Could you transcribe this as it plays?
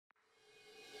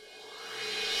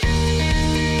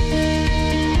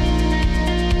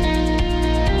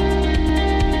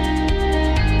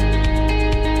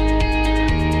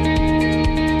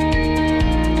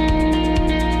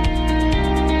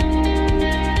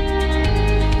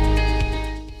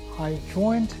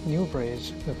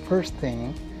Newbridge the first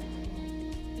thing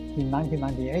in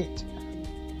 1998,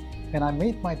 and I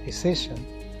made my decision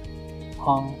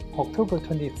on October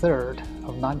 23rd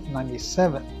of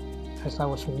 1997 as I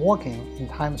was walking in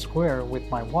Times Square with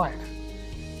my wife,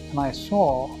 and I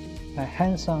saw the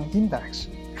Hang Seng Index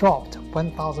dropped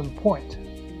 1,000 points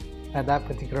at that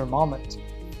particular moment.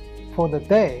 For the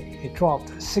day, it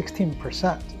dropped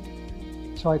 16%.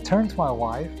 So I turned to my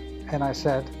wife and I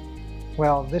said,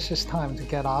 well, this is time to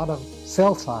get out of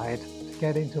sell side to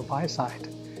get into buy side.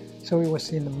 So it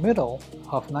was in the middle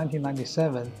of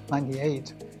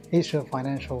 1997-98 Asia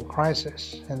financial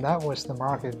crisis, and that was the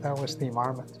market, that was the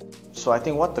environment. So I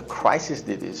think what the crisis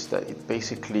did is that it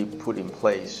basically put in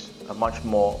place a much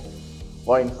more,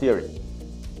 well, in theory,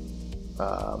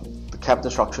 the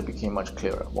capital structure became much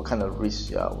clearer. What kind of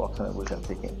risk I'm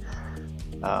taking.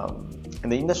 And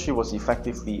the industry was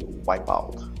effectively wiped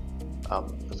out.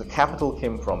 The capital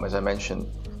came from, as I mentioned,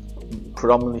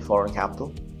 predominantly foreign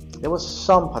capital. There was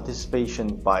some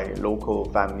participation by local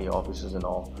family offices and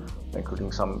all,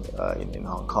 including some in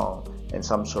Hong Kong and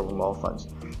some sovereign wealth funds.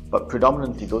 But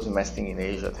predominantly those investing in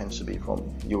Asia tends to be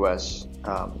from US,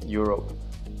 Europe,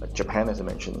 Japan, as I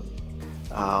mentioned.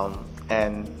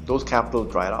 And those capital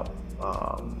dried up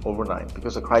overnight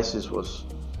because the crisis was,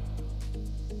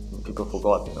 people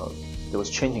forgot, there was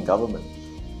change in government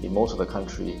in most of the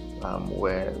country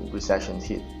where recession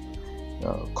hit.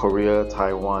 Korea,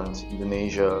 Taiwan,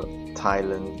 Indonesia,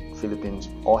 Thailand, Philippines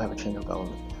all have a change of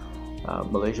government.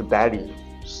 Malaysia barely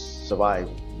survived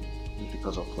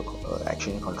because of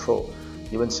action and control.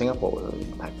 Even Singapore was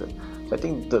impacted. So I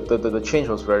think the change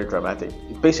was very dramatic.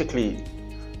 Basically,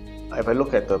 if I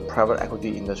look at the private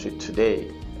equity industry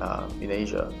today in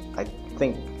Asia, I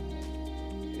think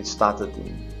it started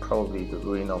in probably the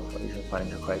ruin of Asian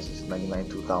financial crisis in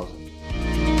 1999-2000.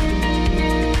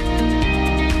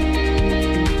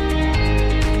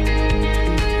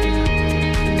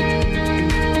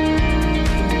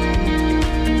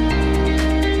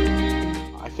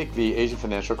 I think the Asian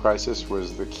financial crisis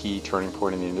was the key turning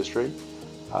point in the industry.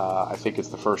 I think it's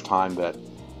the first time that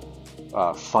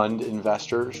fund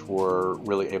investors were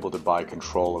really able to buy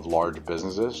control of large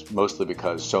businesses, mostly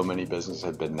because so many businesses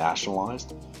had been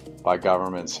nationalized by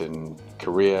governments in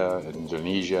Korea,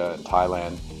 Indonesia, and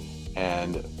Thailand.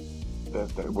 And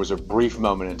there was a brief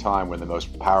moment in time when the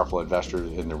most powerful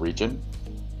investors in the region,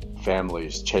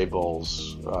 families,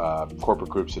 chaebols, corporate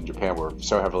groups in Japan, were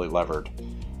so heavily levered,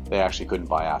 they actually couldn't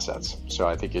buy assets. So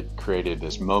I think it created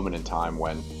this moment in time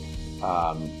when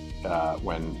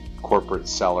corporate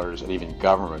sellers and even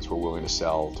governments were willing to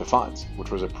sell to funds, which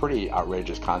was a pretty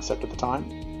outrageous concept at the time,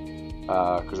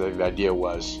 because I think the idea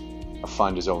was a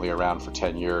fund is only around for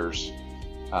 10 years,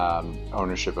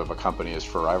 ownership of a company is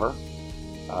forever.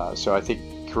 So I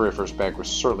think Korea First Bank was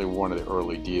certainly one of the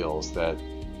early deals that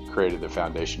created the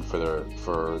foundation for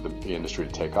the industry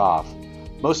to take off,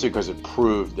 mostly because it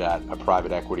proved that a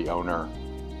private equity owner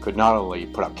could not only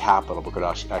put up capital, but could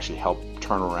actually help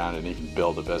turn around and even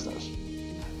build a business.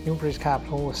 Newbridge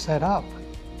Capital was set up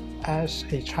as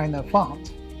a China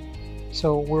fund,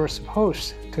 so we were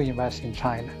supposed to invest in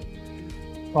China.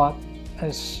 But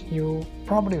as you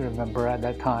probably remember at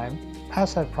that time,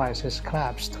 asset prices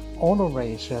collapsed all over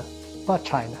Asia but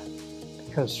China,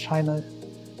 because China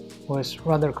was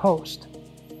rather closed.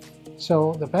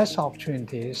 So the best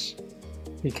opportunities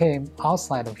became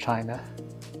outside of China,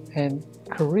 and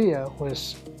Korea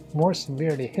was more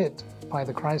severely hit by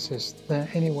the crisis than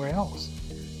anywhere else.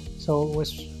 So it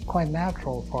was quite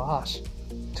natural for us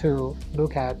to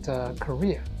look at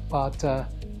Korea. But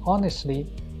honestly,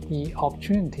 the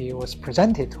opportunity was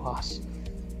presented to us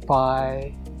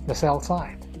by the sell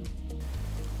side.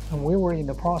 And we were in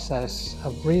the process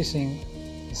of raising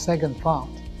the second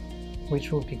fund,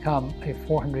 which would become a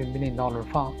 $400 million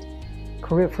fund.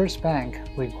 Korea First Bank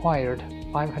required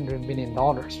 $500 million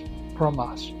from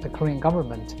us. The Korean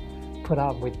government put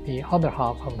up with the other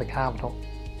half of the capital.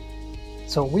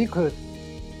 So we could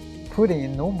put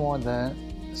in no more than,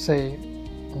 say,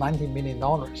 $90 million.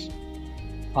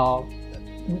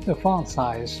 The fund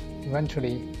size,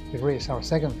 eventually we raised our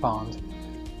second fund,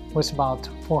 was about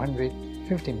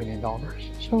 $450 million.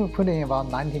 So we put in about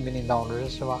 $90 million,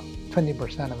 about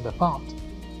 20% of the fund.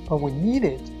 But we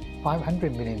needed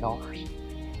 $500 million.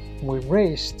 We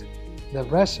raised the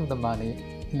rest of the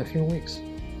money in a few weeks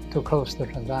to close the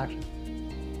transaction.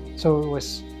 So it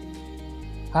was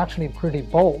actually pretty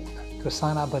bold to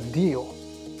sign up a deal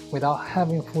without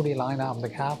having fully lined up the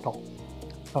capital.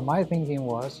 But my thinking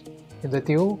was, if the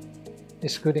deal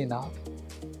is good enough,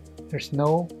 there's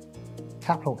no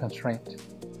capital constraint.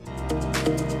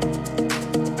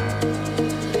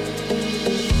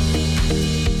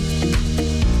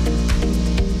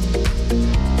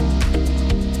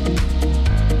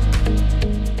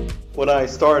 When I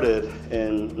started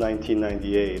in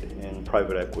 1998 in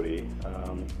private equity,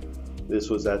 this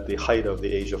was at the height of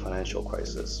the Asia financial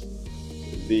crisis.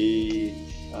 The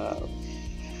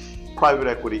private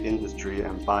equity industry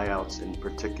and buyouts in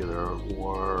particular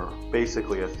were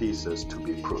basically a thesis to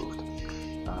be proved.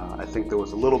 I think there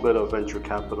was a little bit of venture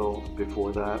capital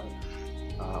before that,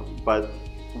 but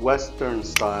Western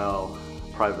style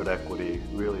private equity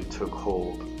really took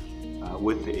hold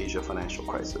with the Asia financial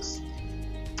crisis.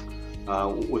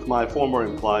 With my former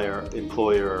employer,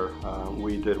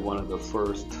 we did one of the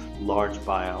first large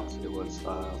buyouts. It was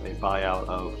a buyout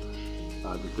of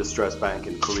the distressed bank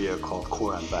in Korea called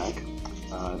Korean Bank.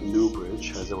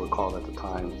 Newbridge, as it was called at the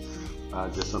time,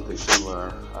 did something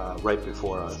similar right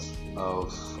before us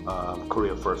of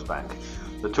Korea First Bank.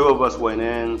 The two of us went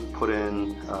in, put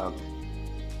in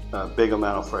a big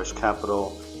amount of fresh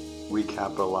capital,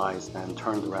 recapitalized, and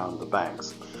turned around the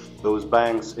banks. Those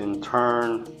banks in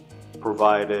turn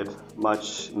provided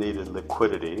much needed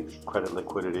liquidity, credit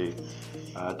liquidity,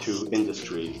 to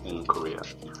industry in Korea.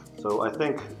 So I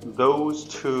think those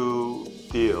two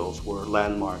deals were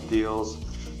landmark deals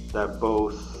that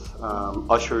both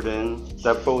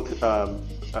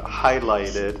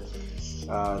highlighted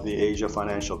the Asia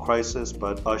financial crisis,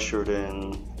 but ushered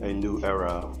in a new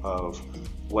era of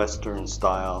Western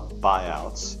style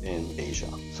buyouts in Asia.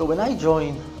 So when I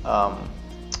joined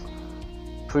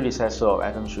predecessor of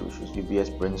Adam Shu, which was UBS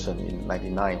Brinson in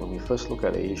 '99, when we first looked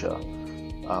at Asia,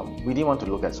 we didn't want to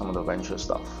look at some of the venture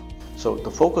stuff. So the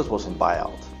focus was in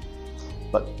buyout.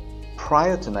 But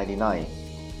prior to '99,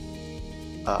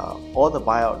 most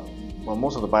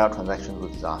of the buyout transactions were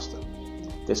disaster.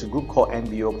 There's a group called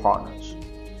NBO Partners.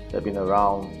 They've been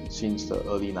around since the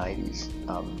early '90s,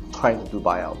 trying to do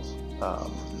buyouts.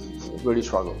 Really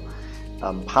struggled.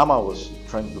 Parma was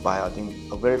trying to do buyout. I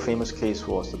think a very famous case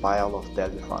was the buyout of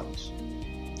Delifrance,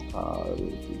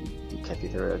 the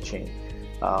cafeteria chain,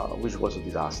 which was a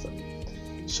disaster.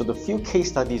 So the few case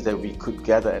studies that we could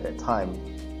gather at that time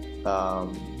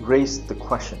raised the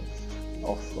question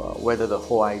of whether the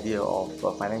whole idea of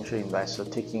a financial investor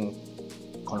taking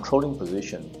controlling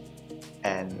position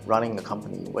and running a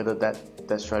company, whether that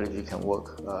strategy can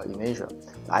work in Asia.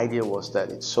 The idea was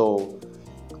that it's so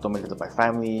dominated by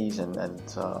families and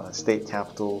state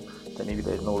capital that maybe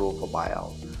there's no role for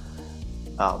buyout.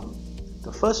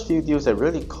 The first few deals that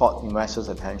really caught investors'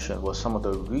 attention was some of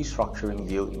the restructuring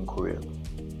deal in Korea.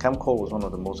 Camco was one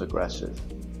of the most aggressive.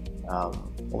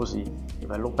 Obviously, if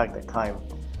I look back at that time,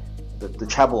 the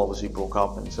chapel obviously broke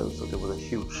up, and so there was a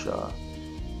huge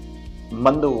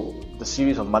the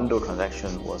series of Mundo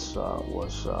transactions was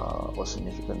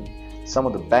significant. Some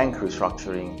of the bank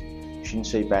restructuring,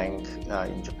 Shinsei Bank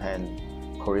in Japan,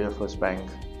 Korea First Bank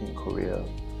in Korea,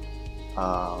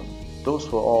 those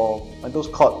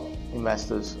caught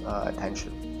investors'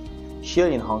 attention. Here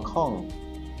in Hong Kong,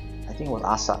 I think it was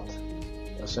ASAT,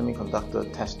 a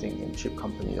semiconductor testing and chip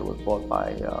company that was bought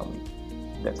by,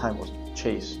 at that time was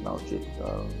Chase, now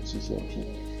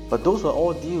CCMP. But those were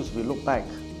all deals, if we look back,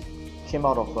 came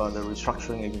out of the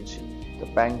restructuring agency, the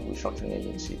bank restructuring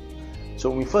agency. So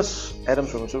when we first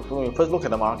look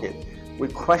at the market, we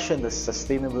questioned the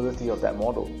sustainability of that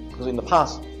model, because in the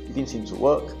past it didn't seem to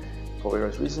work for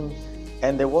various reasons,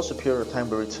 and there was a period of time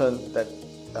where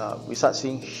we start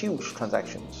seeing huge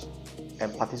transactions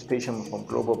and participation from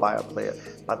global buyer players.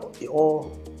 But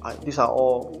these are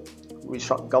all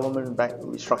government bank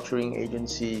restructuring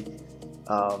agency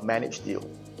managed deal.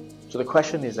 So the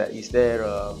question is that, is there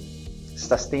a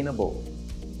sustainable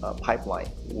pipeline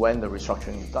when the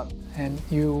restructuring is done? And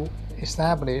you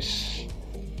establish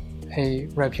a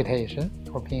reputation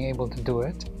for being able to do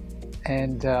it,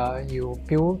 and you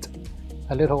build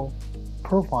a little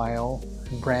profile,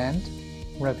 brand,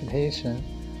 reputation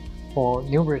for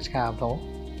Newbridge Capital,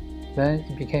 then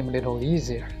it became a little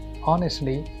easier.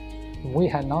 Honestly, if we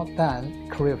had not done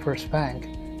Korea First Bank,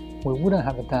 we wouldn't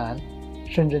have done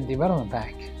Shenzhen Development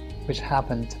Bank, which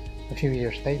happened a few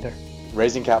years later.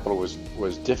 Raising capital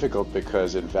was difficult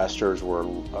because investors were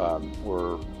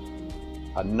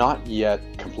not yet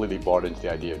completely bought into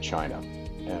the idea of China,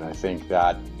 and I think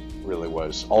that really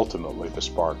was ultimately the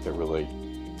spark that really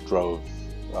drove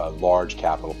large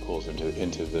capital pools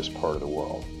into this part of the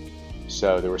world.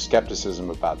 So there was skepticism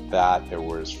about that. There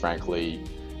was, frankly,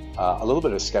 a little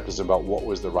bit of skepticism about what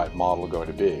was the right model going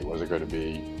to be. Was it going to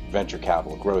be venture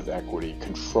capital, growth equity,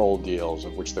 controlled deals,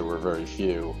 of which there were very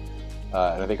few?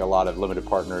 And I think a lot of limited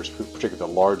partners, particularly the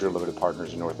larger limited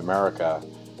partners in North America,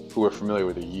 who were familiar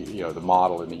with the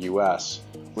model in the U.S.,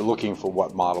 were looking for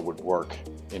what model would work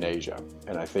in Asia.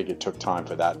 And I think it took time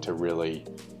for that to really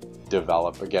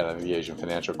develop. Again, I think the Asian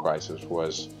financial crisis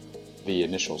was the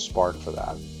initial spark for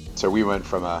that. So we went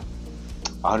from a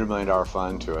 $100 million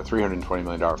fund to a $320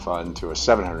 million fund to a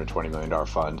 $720 million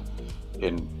fund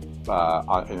in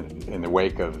the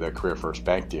wake of the Career First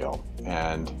Bank deal.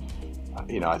 And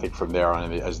I think from there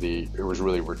on, it was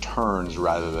really returns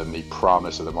rather than the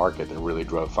promise of the market that really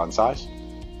drove fund size.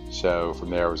 So from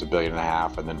there it was $1.5 billion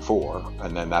and then $4 billion,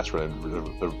 and then that's when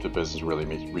the business really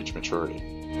reached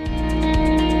maturity.